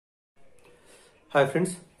Hi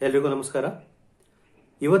friends, ಎಲ್ರಿಗೂ ನಮಸ್ಕಾರ.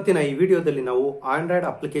 ಇವತ್ತಿನ ಈ ವಿಡಿಯೋದಲ್ಲಿ ನಾವು ಆಂಡ್ರಾಯ್ಡ್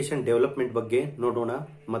ಅಪ್ಲಿಕೇಶನ್ ಡೆವಲಪ್ಮೆಂಟ್ ಬಗ್ಗೆ ನೋಡೋಣ.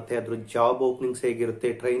 ಮತ್ತೆ ಅದ್ರ ಜಾಬ್ ಓಪನಿಂಗ್ಸ್ ಹೇಗಿರುತ್ತೆ,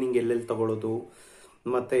 ಟ್ರೈನಿಂಗ್ ಎಲ್ಲೆಲ್ಲಿ ತಗೊಳ್ಳೋದು,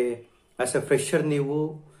 ಮತ್ತೆ as A fresher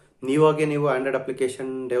ನೀವಾಗೆ Android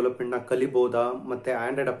application ಡೆವಲಪ್ಮೆಂಟ್ನ ಕಲಿಬೋದಾ, ಮತ್ತೆ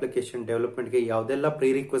ಆಂಡ್ರಾಯ್ಡ್ ಅಪ್ಲಿಕೇಶನ್ ಡೆವಲಪ್ಮೆಂಟ್ಗೆ ಯಾವುದೆಲ್ಲ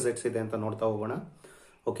ಪ್ರೀ ರಿಕ್ವಿಸಿಟ್ಸ್ ಇದೆ ಅಂತ ನೋಡ್ತಾ ಹೋಗೋಣ.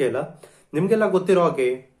 ಓಕೆ ಅಲ್ಲ? ನಿಮಗೆಲ್ಲ ಗೊತ್ತಿರೋ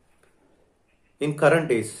ಹಾಗೆ ಇನ್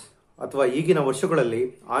ಕರೆಂಟ್ ಡೇಸ್ ಅಥವಾ ಈಗಿನ ವರ್ಷಗಳಲ್ಲಿ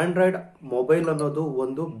ಆಂಡ್ರಾಯ್ಡ್ ಮೊಬೈಲ್ ಅನ್ನೋದು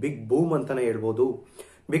ಒಂದು ಬಿಗ್ ಬೂಮ್ ಅಂತಾನೆ ಹೇಳ್ಬೋದು.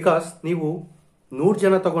 ಬಿಕಾಸ್ ನೀವು 100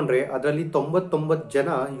 ಜನ ತಗೊಂಡ್ರೆ ಅದರಲ್ಲಿ 99 ಜನ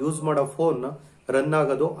ಯೂಸ್ ಮಾಡೋ ಫೋನ್ ರನ್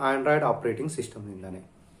ಆಗೋದು ಆಂಡ್ರಾಯ್ಡ್ ಆಪರೇಟಿಂಗ್ ಸಿಸ್ಟಮ್ ಇಂದಾನೆ.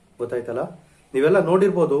 ಗೊತ್ತಾಯ್ತಲ್ಲ? ನೀವೆಲ್ಲ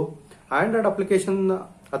ನೋಡಿರ್ಬೋದು ಆಂಡ್ರಾಯ್ಡ್ ಅಪ್ಲಿಕೇಶನ್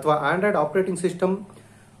ಅಥವಾ ಆಂಡ್ರಾಯ್ಡ್ ಆಪರೇಟಿಂಗ್ ಸಿಸ್ಟಮ್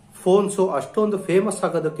ಫೋನ್ಸು ಅಷ್ಟೊಂದು ಫೇಮಸ್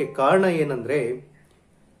ಆಗೋದಕ್ಕೆ ಕಾರಣ ಏನಂದ್ರೆ,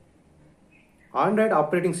 ಆಂಡ್ರಾಯ್ಡ್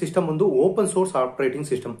ಆಪರೇಟಿಂಗ್ ಸಿಸ್ಟಮ್ ಒಂದು open source operating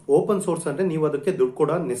system. Open source ಅಂದ್ರೆ ನೀವು ಅದಕ್ಕೆ ದುಡ್ಡು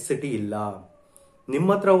ಕೊಡೋ ನೆಸೆಸಿಟಿ ಇಲ್ಲ. ನಿಮ್ಮ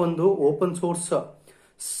ಹತ್ರ ಒಂದು ಓಪನ್ ಸೋರ್ಸ್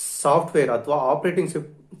ಸಾಫ್ಟ್ವೇರ್ ಅಥವಾ ಆಪರೇಟಿಂಗ್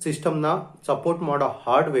ಸಿಸ್ಟಮ್ ನ ಸಪೋರ್ಟ್ ಮಾಡೋ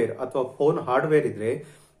ಹಾರ್ಡ್ವೇರ್ ಅಥವಾ ಫೋನ್ ಹಾರ್ಡ್ವೇರ್ ಇದ್ರೆ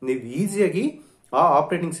ನೀವು ಈಸಿಯಾಗಿ ಆ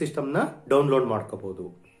ಆಪರೇಟಿಂಗ್ ಸಿಸ್ಟಮ್ ನ ಡೌನ್ಲೋಡ್ ಮಾಡ್ಕೋಬಹುದು.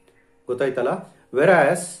 ಗೊತ್ತಾಯ್ತಲ್ಲ?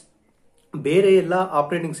 ವೆರಾಸ್ ಬೇರೆ ಎಲ್ಲ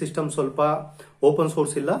ಆಪರೇಟಿಂಗ್ ಸಿಸ್ಟಮ್ ಸ್ವಲ್ಪ ಓಪನ್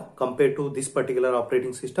ಸೋರ್ಸ್ ಇಲ್ಲ compare to this particular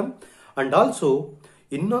operating system. And also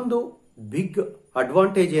ಇನ್ನೊಂದು ಬಿಗ್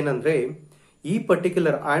ಅಡ್ವಾಂಟೇಜ್ ಏನಂದ್ರೆ, ಈ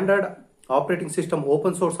particular Android operating system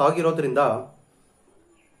open source ಆಗಿರೋದ್ರಿಂದ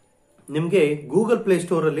ನಿಮಗೆ ಗೂಗಲ್ ಪ್ಲೇ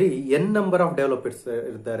ಸ್ಟೋರ್ ಅಲ್ಲಿ ನಂಬರ್ ಆಫ್ ಡೆವಲಪರ್ಸ್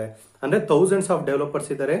ಇದ್ದಾರೆ. ಅಂದ್ರೆ ಥೌಸಂಡ್ಸ್ ಆಫ್ ಡೆವಲಪರ್ಸ್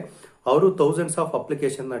ಇದ್ದಾರೆ. ಅವರು ಥೌಸಂಡ್ಸ್ ಆಫ್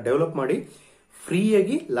ಅಪ್ಲಿಕೇಶನ್ ನ ಡೆವಲಪ್ ಮಾಡಿ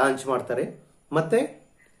ಫ್ರೀಯಾಗಿ ಲಾಂಚ್ ಮಾಡ್ತಾರೆ. ಮತ್ತೆ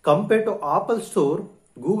compare to apple store,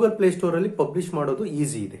 Google play store ಅಲ್ಲಿ ಪಬ್ಲಿಷ್ ಮಾಡೋದು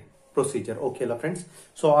ಈಸಿ ಇದೆ ಪ್ರೊಸೀಜರ್. ಓಕೆ ಅಲ್ಲ ಫ್ರೆಂಡ್ಸ್?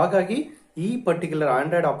 ಸೊ ಹಾಗಾಗಿ ಈ particular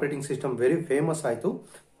Android operating system very famous ಆಯ್ತು.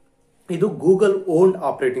 ಇದು ಗೂಗಲ್ ಓನ್ಡ್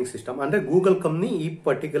ಆಪರೇಟಿಂಗ್ ಸಿಸ್ಟಮ್. ಅಂದ್ರೆ ಗೂಗಲ್ ಕಂಪ್ನಿ ಈ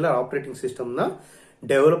ಪರ್ಟಿಕ್ಯುಲರ್ ಆಪರೇಟಿಂಗ್ ಸಿಸ್ಟಮ್ ನ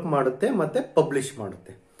ಡೆವಲಪ್ ಮಾಡುತ್ತೆ ಮತ್ತೆ ಪಬ್ಲಿಷ್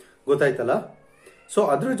ಮಾಡುತ್ತೆ. ಗೊತ್ತಾಯ್ತಲ್ಲ? ಸೊ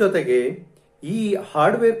ಅದ್ರ ಜೊತೆಗೆ ಈ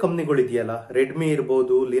ಹಾರ್ಡ್ವೇರ್ ಕಂಪ್ನಿಗಳು ಇದೆಯಲ್ಲ, ರೆಡ್ಮಿ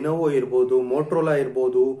ಇರ್ಬೋದು, ಲಿನೋವೋ ಇರ್ಬೋದು, ಮೋಟ್ರೋಲಾ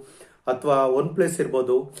ಇರ್ಬೋದು, ಅಥವಾ ಒನ್ ಪ್ಲಸ್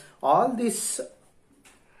ಇರ್ಬೋದು, all this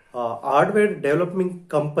hardware developing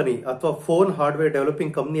company ಅಥವಾ ಫೋನ್ ಹಾರ್ಡ್ವೇರ್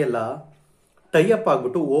ಡೆವಲಪಿಂಗ್ ಕಂಪನಿ ಎಲ್ಲ ಟೈ ಅಪ್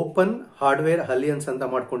ಆಗ್ಬಿಟ್ಟು ಓಪನ್ ಹಾರ್ಡ್ವೇರ್ ಅಲಿಯನ್ಸ್ ಅಂತ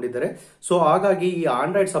ಮಾಡ್ಕೊಂಡಿದ್ದಾರೆ. ಸೊ ಹಾಗಾಗಿ ಈ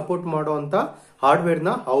ಆಂಡ್ರಾಯ್ಡ್ ಸಪೋರ್ಟ್ ಮಾಡುವಂತ ಹಾರ್ಡ್ವೇರ್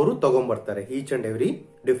ನ ಅವರು ತಗೊಂಡ್ಬರ್ತಾರೆ each and every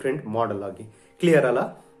different model ಆಗಿ. ಕ್ಲಿಯರ್ ಅಲ್ಲ?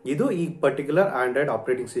 ಇದು ಈ particular Android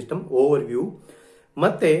operating system over view.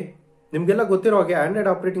 ಮತ್ತೆ ನಿಮ್ಗೆಲ್ಲ ಗೊತ್ತಿರೋ ಹಾಗೆ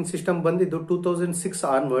ಆಂಡ್ರಾಯ್ಡ್ ಆಪರೇಟಿಂಗ್ ಸಿಸ್ಟಮ್ ಬಂದಿದ್ದು 2006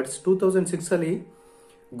 ಆನ್ವರ್ಡ್ಸ್. 2006 ಅಲ್ಲಿ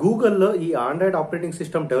ಗೂಗಲ್ ಈ ಆಂಡ್ರಾಯ್ಡ್ ಆಪರೇಟಿಂಗ್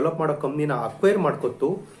ಸಿಸ್ಟಮ್ ಡೆವಲಪ್ ಮಾಡೋ ಕಂಪ್ನಿನ ಅಕ್ವೈರ್ ಮಾಡ್ಕೊತ್ತು.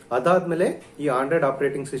 ಅದಾದ್ಮೇಲೆ ಈ Android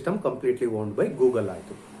operating system completely owned by Google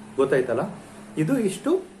ಆಯ್ತು. ಗೊತ್ತಾಯ್ತಲ್ಲ? ಇದು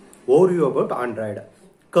ಇಷ್ಟು over view about Android.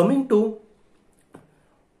 Coming to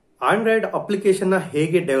Android application ನ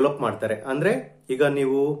ಹೇಗೆ ಡೆವಲಪ್ ಮಾಡ್ತಾರೆ ಅಂದ್ರೆ, ಈಗ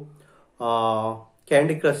ನೀವು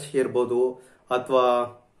ಕ್ಯಾಂಡಿ ಕ್ರಶ್ ಇರ್ಬೋದು ಅಥವಾ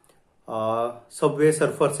ಸಬ್ವೇ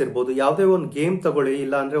ಸರ್ಫರ್ಸ್ ಇರ್ಬೋದು, ಯಾವುದೇ ಒಂದು ಗೇಮ್ ತಗೊಳ್ಳಿ,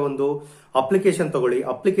 ಇಲ್ಲ ಅಂದ್ರೆ ಒಂದು ಅಪ್ಲಿಕೇಶನ್ ತಗೊಳ್ಳಿ.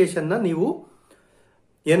 ಅಪ್ಲಿಕೇಶನ್ ನ ನೀವು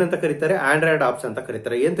ಏನಂತ ಕರೀತಾರೆ? ಆಂಡ್ರಾಯ್ಡ್ ಆಪ್ಸ್ ಅಂತ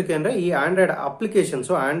ಕರೀತಾರೆ. ಏನಕ್ಕೆ ಅಂದ್ರೆ ಈ Android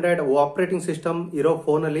applications Android operating system ಇರೋ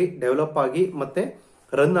ಫೋನ್ ಅಲ್ಲಿ ಡೆವಲಪ್ ಆಗಿ ಮತ್ತೆ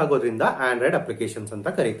ರನ್ ಆಗೋದ್ರಿಂದ ಆಂಡ್ರಾಯ್ಡ್ ಅಪ್ಲಿಕೇಶನ್ಸ್ ಅಂತ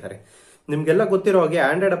ಕರೀತಾರೆ. ನಿಮ್ಗೆಲ್ಲ ಗೊತ್ತಿರೋ ಹಾಗೆ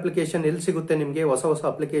ಆಂಡ್ರಾಯ್ಡ್ ಅಪ್ಲಿಕೇಶನ್ ಎಲ್ಲಿ ಸಿಗುತ್ತೆ ನಿಮ್ಗೆ? ಹೊಸ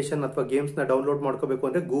ಅಪ್ಲಿಕೇಶನ್ ಅಥವಾ ಗೇಮ್ಸ್ ನ ಡೌನ್ಲೋಡ್ ಮಾಡ್ಕೋಬೇಕು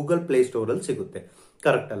ಅಂದ್ರೆ ಗೂಗಲ್ ಪ್ಲೇ ಸ್ಟೋರ್ ಅಲ್ಲಿ ಸಿಗುತ್ತೆ.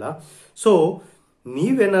 ಕರೆಕ್ಟ್ ಅಲ್ಲ? ಸೊ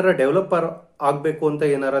ನೀವೇನಾರ ಡೆವಲಪರ್ ಆಗ್ಬೇಕು ಅಂತ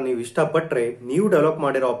ಏನಾರ ನೀವು ಇಷ್ಟಪಟ್ರೆ, ನೀವು ಡೆವಲಪ್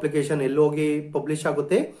ಮಾಡಿರೋ ಅಪ್ಲಿಕೇಶನ್ ಎಲ್ಲಿ ಹೋಗಿ ಪಬ್ಲಿಷ್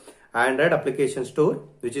ಆಗುತ್ತೆ? Android application store,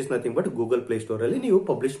 which is nothing but Google play store ಅಲ್ಲಿ ನೀವು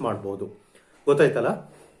ಪಬ್ಲಿಷ್ ಮಾಡಬಹುದು. ಗೊತ್ತಾಯ್ತಲ್ಲ?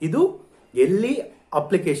 ಇದು ಎಲ್ಲಿ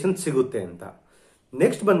ಅಪ್ಲಿಕೇಶನ್ ಸಿಗುತ್ತೆ ಅಂತ.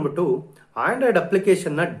 ನೆಕ್ಸ್ಟ್ ಬಂದ್ಬಿಟ್ಟು ಆಂಡ್ರಾಯ್ಡ್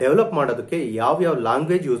ಅಪ್ಲಿಕೇಶನ್ ನ ಡೆವಲಪ್ ಮಾಡೋದಕ್ಕೆ ಯಾವ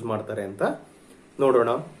ಲ್ಯಾಂಗ್ವೇಜ್ ಯೂಸ್ ಮಾಡ್ತಾರೆ ಅಂತ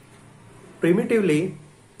ನೋಡೋಣ. ಪ್ರಿಮಿಟಿವ್ಲಿ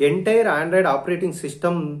ಎಂಟೈರ್ ಆಂಡ್ರಾಯ್ಡ್ ಆಪರೇಟಿಂಗ್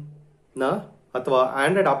ಸಿಸ್ಟಮ್ ನ ಅಥವಾ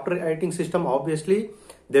Android operating system obviously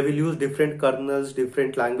they will use different colonels,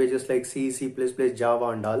 different languages like C++, Java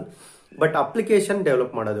and all. But application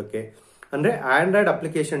develop ಮಾಡೋದಕ್ಕೆ ಅಂದ್ರೆ ಆಂಡ್ರಾಯ್ಡ್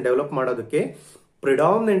ಅಪ್ಲಿಕೇಶನ್ ಡೆವಲಪ್ ಮಾಡೋದಕ್ಕೆ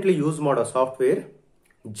ಪ್ರಿಡಾಮಿನೆಂಟ್ಲಿ ಯೂಸ್ ಮಾಡೋ ಸಾಫ್ಟ್ವೇರ್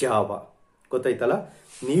ಜಾವಾ. ಗೊತ್ತಾಯ್ತಲ್ಲ?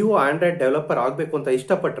 ನೀವು ಆಂಡ್ರಾಯ್ಡ್ ಡೆವಲಪರ್ ಆಗಬೇಕು ಅಂತ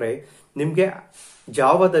ಇಷ್ಟಪಟ್ರೆ ನಿಮ್ಗೆ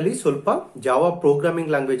ಜಾವಾದಲ್ಲಿ ಸ್ವಲ್ಪ ಜಾವಾ ಪ್ರೋಗ್ರಾಮಿಂಗ್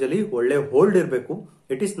ಲ್ಯಾಂಗ್ವೇಜ್ ಅಲ್ಲಿ ಒಳ್ಳೆ ಹೋಲ್ಡ್ ಇರಬೇಕು.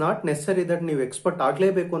 It is not necessary that ನೀವು ಎಕ್ಸ್ಪರ್ಟ್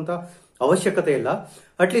ಆಗಲೇಬೇಕು ಅಂತ ಅವಶ್ಯಕತೆ ಇಲ್ಲ.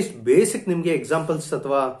 ಅಟ್ಲೀಸ್ಟ್ ಬೇಸಿಕ್ ನಿಮ್ಗೆ ಎಕ್ಸಾಂಪಲ್ಸ್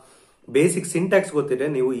ಅಥವಾ ಬೇಸಿಕ್ ಸಿಂಟ್ಯಾಕ್ಸ್ ಗೊತ್ತಿದ್ರೆ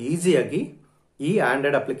ನೀವು ಈಸಿಯಾಗಿ ಈ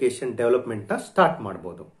ಆಂಡ್ರಾಯ್ಡ್ ಅಪ್ಲಿಕೇಶನ್ ಡೆವಲಪ್ಮೆಂಟ್ ನ ಸ್ಟಾರ್ಟ್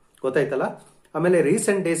ಮಾಡಬಹುದು. ಗೊತ್ತಾಯ್ತಲ್ಲ? ಆಮೇಲೆ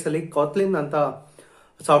ರೀಸೆಂಟ್ ಡೇಸ್ ಅಲ್ಲಿ ಕಾಟ್ಲಿನ್ ಅಂತ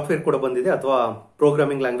ಸಾಫ್ಟ್ವೇರ್ ಕೂಡ ಬಂದಿದೆ ಅಥವಾ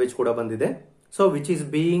ಪ್ರೋಗ್ರಾಮಿಂಗ್ ಲ್ಯಾಂಗ್ವೇಜ್ ಕೂಡ ಬಂದಿದೆ. So which is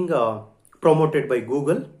being promoted by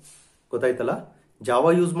Google. ಗೊತ್ತಾಯ್ತಲ್ಲ? ಜಾವಾ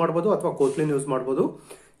ಯೂಸ್ ಮಾಡಬಹುದು ಅಥವಾ ಕೋಟ್ಲಿನ್ ಯೂಸ್ ಮಾಡಬಹುದು.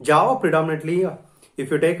 Java predominantly if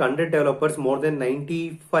you take 100 developers, more than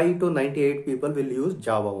 95 to 98 people will use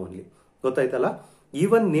Java only. ಗೊತ್ತಾಯ್ತಲ್ಲ?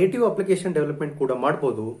 ಈವನ್ ನೇಟಿವ್ ಅಪ್ಲಿಕೇಶನ್ ಡೆವಲಪ್ಮೆಂಟ್ ಕೂಡ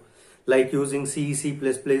ಮಾಡಬಹುದು, ಲೈಕ್ ಯೂಸಿಂಗ್ C++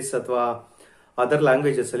 ಅಥವಾ other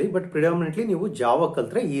languages ಅಲ್ಲಿ. But predominantly ನೀವು ಜಾವಾ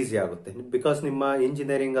ಕಲ್ತ್ರೆ ಈಸಿ ಆಗುತ್ತೆ, ಬಿಕಾಸ್ ನಿಮ್ಮ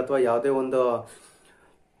ಇಂಜಿನಿಯರಿಂಗ್ ಅಥವಾ ಯಾವುದೇ ಒಂದು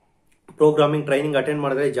ಪ್ರೋಗ್ರಾಮಿಂಗ್ ಟ್ರೈನಿಂಗ್ ಅಟೆಂಡ್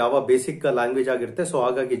ಮಾಡಿದ್ರೆ ಜಾವಾ ಬೇಸಿಕ್ ಲ್ಯಾಂಗ್ವೇಜ್ ಆಗಿರುತ್ತೆ. ಸೊ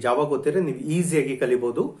ಹಾಗಾಗಿ ಜಾವಾ ಗೊತ್ತಿದ್ರೆ ನೀವು ಈಸಿಯಾಗಿ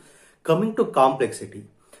ಕಲಿಬಹುದು. ಕಮಿಂಗ್ ಟು ಕಾಂಪ್ಲೆಕ್ಸಿಟಿ,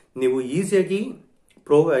 ನೀವು ಈಸಿಯಾಗಿ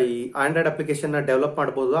ಈ ಆಂಡ್ರಾಯ್ಡ್ ಅಪ್ಲಿಕೇಶನ್ ಡೆವಲಪ್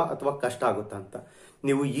ಮಾಡಬಹುದಾ ಅಥವಾ ಕಷ್ಟ ಆಗುತ್ತಾ ಅಂತ.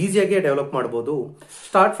 ನೀವು ಈಸಿಯಾಗಿ ಡೆವಲಪ್ ಮಾಡಬಹುದು.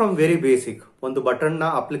 Start from very basic. ಒಂದು ಬಟನ್ ನ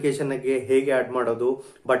ಅಪ್ಲಿಕೇಶನ್ ಗೆ ಹೇಗೆ ಆಡ್ ಮಾಡೋದು,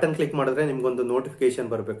 ಬಟನ್ ಕ್ಲಿಕ್ ಮಾಡಿದ್ರೆ ನಿಮ್ಗೊಂದು ನೋಟಿಫಿಕೇಶನ್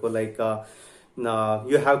ಬರಬೇಕು, like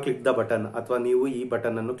you have click the button, ಅಥವಾ ನೀವು ಈ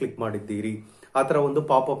ಬಟನ್ ಅನ್ನು ಕ್ಲಿಕ್ ಮಾಡಿದ್ದೀರಿ, ಆ ತರ ಒಂದು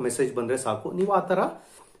ಪಾಪ್ ಅಪ್ ಮೆಸೇಜ್ ಬಂದ್ರೆ ಸಾಕು. ನೀವು ಆ ತರ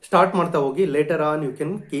ಸ್ಟಾರ್ಟ್ ಮಾಡ್ತಾ ಹೋಗಿ. Later on you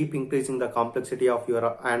can keep increasing the complexity of your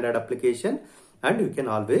Android application and you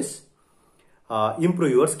can always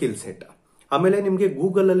improve your skill set. ಆಮೇಲೆ ನಿಮಗೆ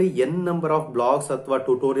ಗೂಗಲ್ ಅಲ್ಲಿ ಎನ್ ನಂಬರ್ ಆಫ್ ಬ್ಲಾಗ್ಸ್ ಅಥವಾ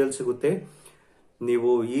ಟ್ಯೂಟೋರಿಯಲ್ ಸಿಗುತ್ತೆ, ನೀವು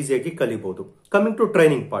ಈಸಿಯಾಗಿ ಕಲಿಬಹುದು. ಕಮಿಂಗ್ ಟು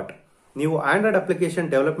ಟ್ರೈನಿಂಗ್ ಪಾರ್ಟ್, ನೀವು ಆಂಡ್ರಾಯ್ಡ್ ಅಪ್ಲಿಕೇಶನ್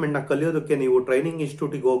ಡೆವಲಪ್ಮೆಂಟ್ ನ ಕಲಿಯೋದಕ್ಕೆ ನೀವು ಟ್ರೈನಿಂಗ್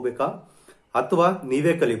ಇನ್ಸ್ಟಿಟ್ಯೂಟ್ಗೆ ಹೋಗ್ಬೇಕಾ ಅಥವಾ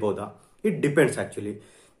ನೀವೇ ಕಲಿಬಹುದಾ? It depends actually.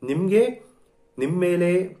 ನಿಮ್ಗೆ ನಿಮ್ಮ ಮೇಲೆ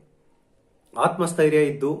ಆತ್ಮಸ್ಥೈರ್ಯ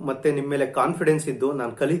ಇದ್ದು ಮತ್ತೆ ನಿಮ್ಮ ಮೇಲೆ ಕಾನ್ಫಿಡೆನ್ಸ್ ಇದ್ದು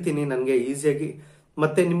ನಾನು ಕಲಿತೀನಿ, ನನಗೆ ಈಸಿಯಾಗಿ,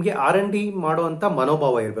 ಮತ್ತೆ ನಿಮ್ಗೆ R&D ಮಾಡುವಂತ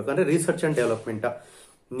ಮನೋಭಾವ ಇರಬೇಕು. ಅಂದ್ರೆ ರಿಸರ್ಚ್ ಅಂಡ್ ಡೆವಲಪ್ಮೆಂಟ್.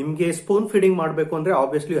 ನಿಮ್ಗೆ ಸ್ಪೂನ್ ಫೀಡಿಂಗ್ ಮಾಡಬೇಕು ಅಂದ್ರೆ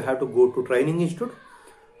obviously you have to go to training institute.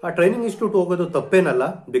 ಆ ಟ್ರೈನಿಂಗ್ ಇನ್ಸ್ಟಿಟ್ಯೂಟ್ ಹೋಗೋದು ತಪ್ಪೇನಲ್ಲ,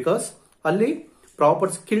 ಬಿಕಾಸ್ ಅಲ್ಲಿ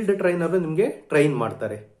ಪ್ರಾಪರ್ ಸ್ಕಿಲ್ಡ್ ಟ್ರೈನರ್ ನಿಮ್ಗೆ ಟ್ರೈನ್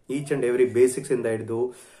ಮಾಡ್ತಾರೆ. ಈಚ್ ಅಂಡ್ ಎವ್ರಿ ಬೇಸಿಕ್ಸ್ ಇಂದ ಹಿಡಿದು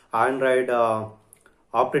ಆಂಡ್ರಾಯ್ಡ್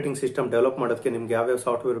ಆಪರೇಟಿಂಗ್ ಸಿಸ್ಟಮ್ ಡೆವಲಪ್ ಮಾಡೋದಕ್ಕೆ ನಿಮ್ಗೆ ಯಾವ್ಯಾವ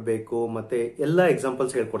ಸಾಫ್ಟ್ವೇರ್ ಬೇಕು ಮತ್ತೆ ಎಲ್ಲ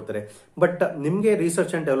ಎಕ್ಸಾಂಪಲ್ಸ್ ಹೇಳ್ಕೊಡ್ತಾರೆ. ಬಟ್ ನಿಮ್ಗೆ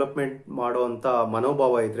ರಿಸರ್ಚ್ ಅಂಡ್ ಡೆವಲಪ್ಮೆಂಟ್ ಮಾಡುವಂತ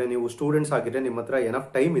ಮನೋಭಾವ ಇದ್ರೆ, ನೀವು ಸ್ಟೂಡೆಂಟ್ಸ್ ಆಗಿದ್ರೆ, ನಿಮ್ಮ ಹತ್ರ ಎನಫ್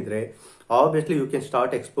ಟೈಮ್ ಇದ್ರೆ, obviously you can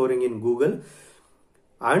start exploring in Google.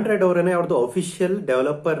 Android ಅವರೇ ಅವ್ರದ್ದು ಅಫಿಷಿಯಲ್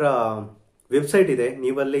ಡೆವಲಪರ್ ವೆಬ್ಸೈಟ್ ಇದೆ.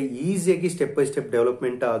 ನೀವಲ್ಲಿ ಈಸಿಯಾಗಿ step by step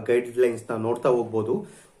development guide lines ನ ನೋಡ್ತಾ ಹೋಗ್ಬೋದು.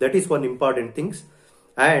 That is one important things.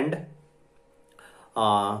 And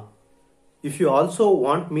if you also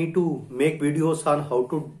want me to make videos on how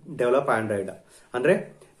to develop Android, ಅಂದ್ರೆ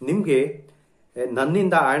ನಿಮ್ಗೆ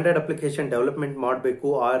ನನ್ನಿಂದ ಆಂಡ್ರಾಯ್ಡ್ ಅಪ್ಲಿಕೇಶನ್ ಡೆವಲಪ್ಮೆಂಟ್ ಮಾಡಬೇಕು,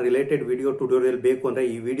 ಆ ರಿಲೇಟೆಡ್ ವಿಡಿಯೋ ಟ್ಯುಟೋರಿಯಲ್ ಬೇಕು ಅಂದ್ರೆ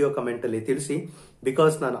ಈ ವಿಡಿಯೋ ಕಮೆಂಟ್ ಅಲ್ಲಿ ತಿಳಿಸಿ.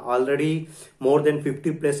 ಬಿಕಾಸ್ ನಾನು already more than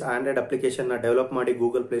 50+ Android application ನ ಡೆವಲಪ್ ಮಾಡಿ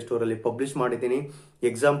ಗೂಗಲ್ ಪ್ಲೇ ಸ್ಟೋರ್ ಅಲ್ಲಿ ಪಬ್ಲಿಷ್ ಮಾಡಿದ್ದೀನಿ.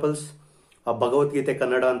 ಎಕ್ಸಾಂಪಲ್ಸ್ ಭಗವದ್ಗೀತೆ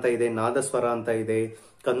ಕನ್ನಡ ಅಂತ ಇದೆ, ನಾದಸ್ವರ ಅಂತ ಇದೆ,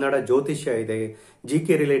 ಕನ್ನಡ ಜ್ಯೋತಿಷ್ಯ ಇದೆ,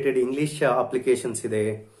 GK ರಿಲೇಟೆಡ್ ಇಂಗ್ಲಿಷ್ ಅಪ್ಲಿಕೇಶನ್ಸ್ ಇದೆ,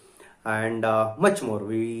 and much more.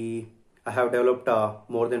 I have developed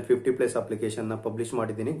more than 50+ application ನ ಪಬ್ಲಿಷ್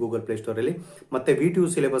ಮಾಡಿದ್ದೀನಿ ಗೂಗಲ್ ಪ್ಲೇ ಸ್ಟೋರ್ ಅಲ್ಲಿ. ಮತ್ತೆ VTU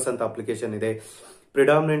ಸಿಲೆಬಸ್ ಅಂತ ಅಪ್ಲಿಕೇಶನ್ ಇದೆ.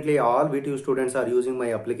 Predominantly all VTU students are using my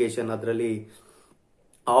application. ಅದರಲ್ಲಿ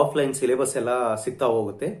ಆಫ್ಲೈನ್ ಸಿಲೆಬಸ್ ಎಲ್ಲ ಸಿಗ್ತಾ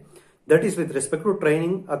ಹೋಗುತ್ತೆ. That is with respect to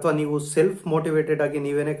training. ಅಥವಾ ನೀವು ಸೆಲ್ಫ್ ಮೋಟಿವೇಟೆಡ್ ಆಗಿ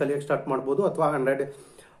ನೀವೇನೇ ಕಲಿಯಕ್ಕೆ ಸ್ಟಾರ್ಟ್ ಮಾಡಬಹುದು, ಅಥವಾ ಆಂಡ್ರಾಯ್ಡ್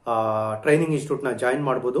ಟ್ರೈನಿಂಗ್ ಇನ್ಸ್ಟಿಟ್ಯೂಟ್ ನ ಜಾಯಿನ್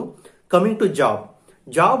ಮಾಡಬಹುದು. ಕಮಿಂಗ್ ಟು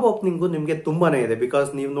ಜಾಬ್ ಓಪನಿಂಗು ನಿಮಗೆ ತುಂಬಾನೇ ಇದೆ. ಬಿಕಾಸ್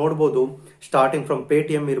ನೀವು ನೋಡಬಹುದು, ಸ್ಟಾರ್ಟಿಂಗ್ ಫ್ರಮ್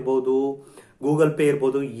ಪೇಟಿಎಂ ಇರ್ಬೋದು, ಗೂಗಲ್ ಪೇ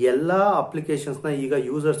ಇರ್ಬೋದು, ಎಲ್ಲ ಅಪ್ಲಿಕೇಶನ್ಸ್ ನ ಈಗ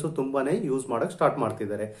ಯೂಸರ್ಸ್ ತುಂಬಾನೇ ಯೂಸ್ ಮಾಡಕ್ ಸ್ಟಾರ್ಟ್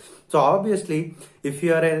ಮಾಡ್ತಿದ್ದಾರೆ. So obviously if you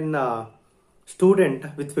are N student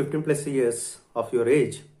with 15+ years of your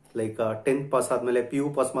age, like 10th pass ಆದ್ಮೇಲೆ, PU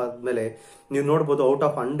ಪಾಸ್ ಆದ್ಮೇಲೆ, ನೀವು ನೋಡಬಹುದು ಔಟ್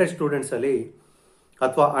ಆಫ್ 100 ಸ್ಟೂಡೆಂಟ್ಸ್ ಅಲ್ಲಿ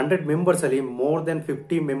ಅಥವಾ 100 ಮೆಂಬರ್ಸ್ ಅಲ್ಲಿ ಮೋರ್ ದೆನ್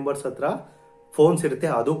 50 ಮೆಂಬರ್ಸ್ ಹತ್ರ ಫೋನ್ಸ್ ಇರುತ್ತೆ.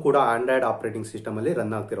 ಅದು ಕೂಡ ಆಂಡ್ರಾಯ್ಡ್ ಆಪರೇಟಿಂಗ್ ಸಿಸ್ಟಮ್ ಅಲ್ಲಿ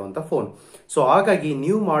ರನ್ ಆಗ್ತಿರುವಂತ ಫೋನ್. ಸೊ ಹಾಗಾಗಿ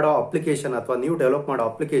ನೀವು ಮಾಡೋ ಅಪ್ಲಿಕೇಶನ್ ಅಥವಾ ನೀವು ಡೆವಲಪ್ ಮಾಡೋ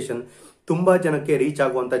ಅಪ್ಲಿಕೇಶನ್ ತುಂಬಾ ಜನಕ್ಕೆ ರೀಚ್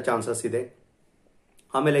ಆಗುವಂತ ಚಾನ್ಸಸ್ ಇದೆ.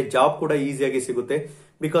 ಆಮೇಲೆ ಜಾಬ್ ಕೂಡ ಈಸಿಯಾಗಿ ಸಿಗುತ್ತೆ.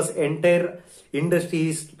 Because entire industry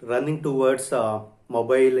is running towards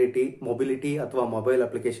mobility ಅಥವಾ ಮೊಬೈಲ್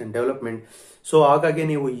ಅಪ್ಲಿಕೇಶನ್ ಡೆವಲಪ್ಮೆಂಟ್. ಸೊ ಹಾಗಾಗಿ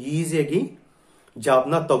ನೀವು ಈಸಿಯಾಗಿ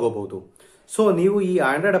ಜಾಬ್ನ ತಗೋಬಹುದು. ಸೊ ನೀವು ಈ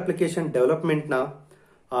ಆಂಡ್ರಾಯ್ಡ್ ಅಪ್ಲಿಕೇಶನ್ ಡೆವಲಪ್ಮೆಂಟ್ ನ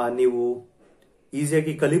ನೀವು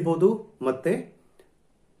ಈಸಿಯಾಗಿ ಕಲಿಬಹುದು, ಮತ್ತೆ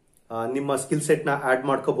ನಿಮ್ಮ ಸ್ಕಿಲ್ ಸೆಟ್ ನ ಆಡ್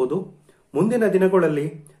ಮಾಡ್ಕೋಬಹುದು. ಮುಂದಿನ ದಿನಗಳಲ್ಲಿ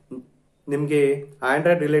ನಿಮಗೆ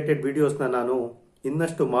ಆಂಡ್ರಾಯ್ಡ್ ರಿಲೇಟೆಡ್ ವಿಡಿಯೋಸ್ನ ನಾನು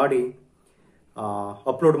ಇನ್ನಷ್ಟು ಮಾಡಿ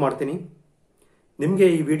ಅಪ್ಲೋಡ್ ಮಾಡ್ತೀನಿ. ನಿಮಗೆ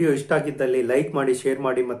ಈ ವಿಡಿಯೋ ಇಷ್ಟ ಆಗಿದ್ದಲ್ಲಿ ಲೈಕ್ ಮಾಡಿ, ಶೇರ್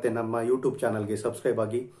ಮಾಡಿ, ಮತ್ತೆ ನಮ್ಮ ಯೂಟ್ಯೂಬ್ ಚಾನಲ್ಗೆ ಸಬ್ಸ್ಕ್ರೈಬ್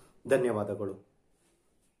ಆಗಿ. ಧನ್ಯವಾದಗಳು.